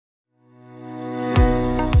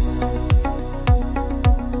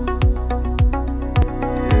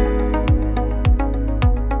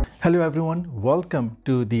Hello everyone, welcome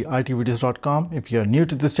to the itvideos.com. If you're new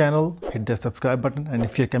to this channel, hit the subscribe button, and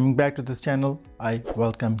if you're coming back to this channel, I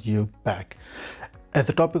welcome you back. As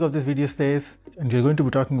the topic of this video says, and we're going to be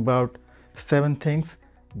talking about 7 things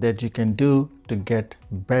that you can do to get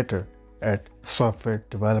better at software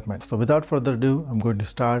development. So without further ado, I'm going to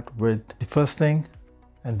start with the first thing,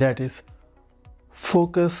 and that is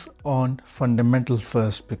focus on fundamentals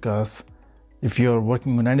first, because if you're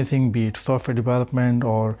working on anything, be it software development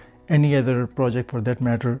or any other project for that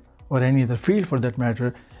matter, or any other field for that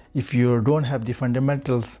matter, if you don't have the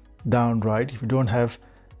fundamentals down right, if you don't have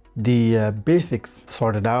the basics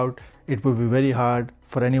sorted out, it will be very hard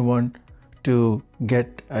for anyone to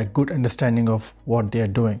get a good understanding of what they are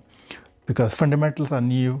doing. Because fundamentals are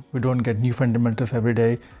new, we don't get new fundamentals every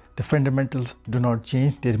day. The fundamentals do not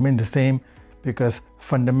change, they remain the same, because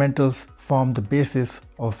fundamentals form the basis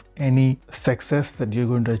of any success that you're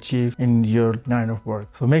going to achieve in your line of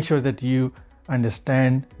work. So make sure that you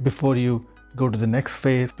understand before you go to the next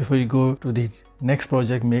phase, before you go to the next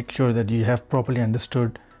project. Make sure that you have properly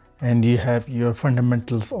understood and you have your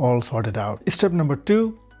fundamentals all sorted out. Step number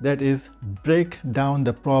 2, that is break down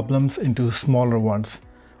the problems into smaller ones.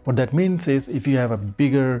 What that means is, if you have a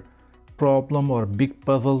bigger problem or a big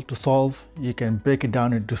puzzle to solve, you can break it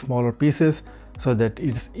down into smaller pieces so that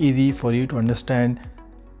it's easy for you to understand.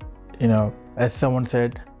 As someone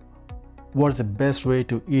said, what's the best way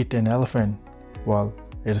to eat an elephant? Well,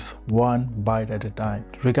 it's one bite at a time.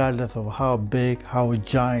 Regardless of how big, how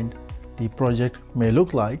giant the project may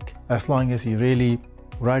look like, as long as you really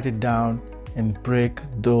write it down and break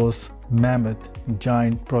those mammoth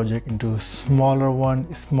giant project into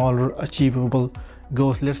smaller achievable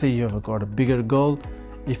goals. Let's say you have got a bigger goal.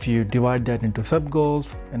 If you divide that into sub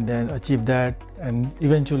goals and then achieve that, and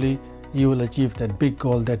eventually you will achieve that big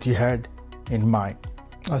goal that you had in mind.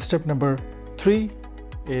 Step number 3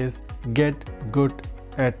 is get good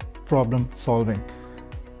at problem solving.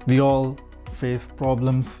 We all face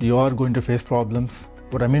problems. You are going to face problems.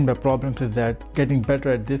 What I mean by problems is that getting better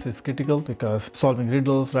at this is critical, because solving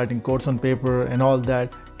riddles, writing codes on paper and all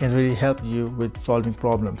that can really help you with solving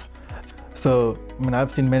problems. So,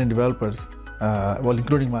 I've seen many developers,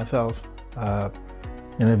 including myself,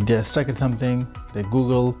 if they're stuck at something, they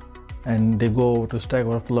Google and they go to Stack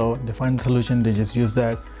Overflow, they find the solution, they just use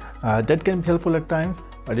that. That can be helpful at times,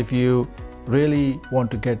 but if you really want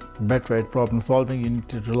to get better at problem solving, you need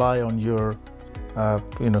to rely on your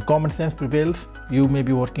common sense prevails. You may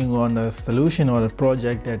be working on a solution or a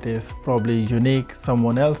project that is probably unique.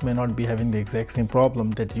 Someone else may not be having the exact same problem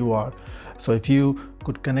that you are. So if you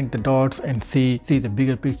could connect the dots and see the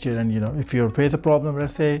bigger picture, and if you face a problem,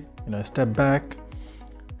 let's say, step back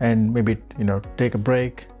and maybe take a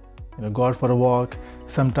break, go out for a walk.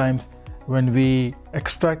 Sometimes when we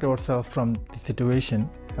extract ourselves from the situation,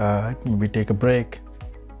 maybe take a break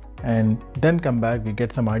and then come back, we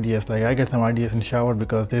get some ideas. Like I get some ideas in the shower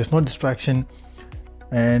because there's no distraction,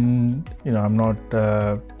 and I'm not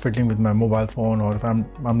fiddling with my mobile phone, or if I'm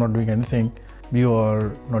not doing anything. You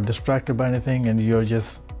are not distracted by anything, and you're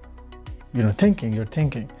just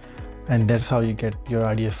thinking, and that's how you get your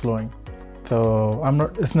ideas flowing. So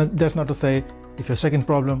that's not to say if you're stuck in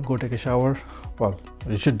problem, go take a shower. Well,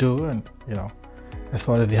 you should do, and as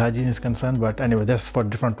far as the hygiene is concerned, but anyway, that's for a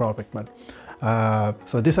different topic. But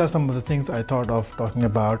so these are some of the things I thought of talking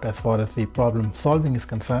about as far as the problem solving is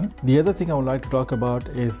concerned. The other thing I would like to talk about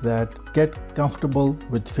is that get comfortable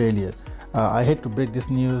with failure. I hate to break this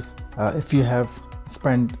news. If you have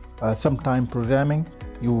spent some time programming,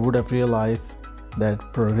 you would have realized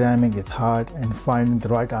that programming is hard, and finding the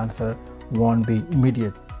right answer won't be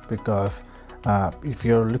immediate, because if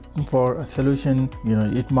you're looking for a solution,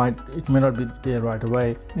 it may not be there right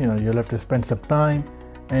away. You'll have to spend some time,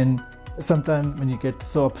 and sometimes when you get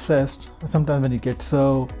so obsessed, sometimes when you get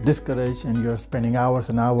so discouraged and you're spending hours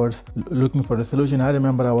and hours looking for a solution. I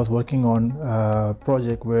remember I was working on a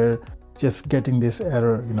project where just getting this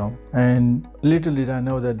error, and little did I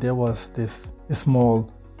know that there was this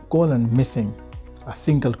small colon missing, a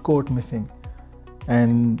single quote missing.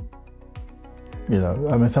 And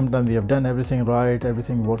sometimes we have done everything right,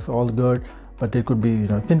 everything works all good, but there could be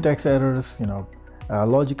syntax errors,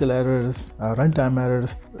 logical errors, runtime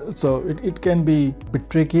errors. So it can be a bit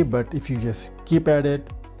tricky, but if you just keep at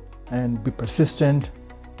it and be persistent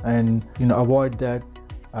and avoid that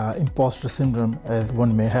imposter syndrome as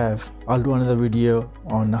one may have. I'll do another video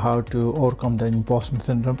on how to overcome that imposter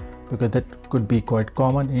syndrome, because that could be quite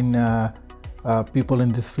common in people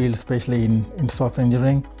in this field, especially in software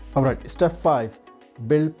engineering. Alright, step 5,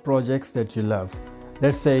 build projects that you love.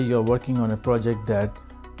 Let's say you're working on a project that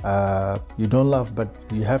you don't love, but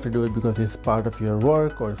you have to do it because it's part of your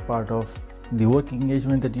work or it's part of the working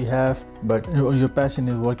engagement that you have. But your passion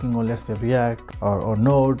is working on, let's say, React or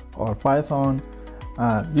Node or Python.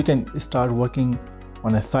 You can start working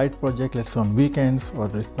on a side project, let's say on weekends, or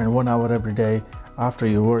spend 1 hour every day after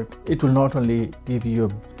your work. It will not only give you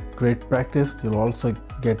a great practice, you'll also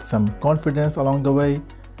get some confidence along the way,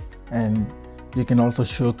 and you can also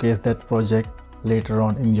showcase that project later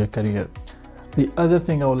on in your career. The other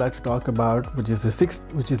thing I would like to talk about, which is the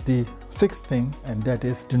sixth thing, and that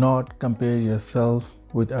is, do not compare yourself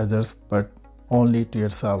with others, but only to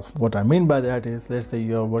yourself. What I mean by that is, let's say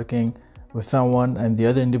you are working with someone and the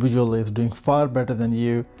other individual is doing far better than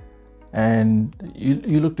you, and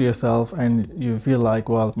you look to yourself and you feel like,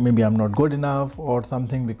 well, maybe I'm not good enough or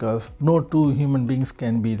something, because no two human beings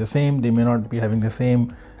can be the same. They may not be having the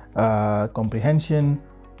same comprehension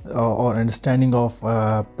or understanding of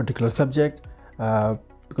a particular subject.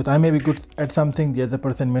 Because I may be good at something, the other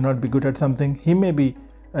person may not be good at something. He may be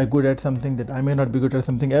good at something that I may not be good at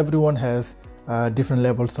something. Everyone has different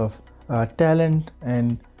levels of talent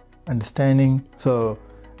and understanding. So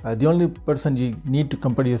the only person you need to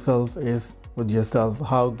compare yourself is with yourself.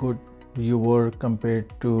 How good you were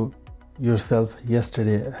compared to yourself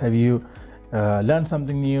yesterday. Have you learned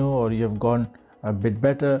something new, or you have gone a bit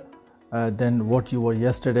better than what you were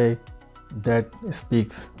yesterday? That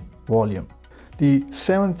speaks volume. The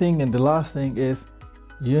seventh thing and the last thing is,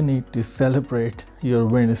 you need to celebrate your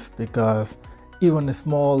wins, because even a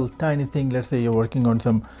small tiny thing, let's say you're working on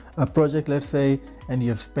a project, let's say, and you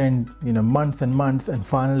have spent months and months, and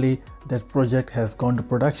finally that project has gone to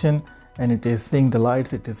production and it is seeing the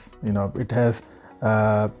lights. It is it has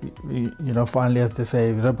finally, as they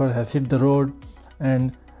say, rubber has hit the road,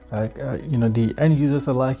 and the end users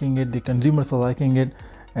are liking it, the consumers are liking it,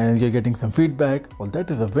 and you're getting some feedback. Well, that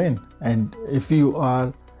is a win. And if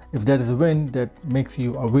that is a win, that makes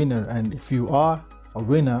you a winner. And if you are a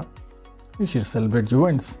winner, you should celebrate your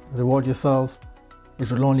wins, reward yourself. It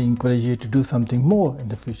will only encourage you to do something more in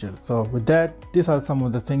the future. So with that, these are some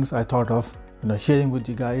of the things I thought of sharing with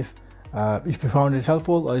you guys. If you found it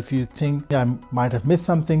helpful, or if you think I might have missed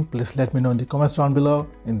something, please let me know in the comments down below.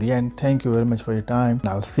 In the end, thank you very much for your time, and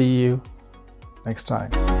I'll see you next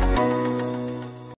time.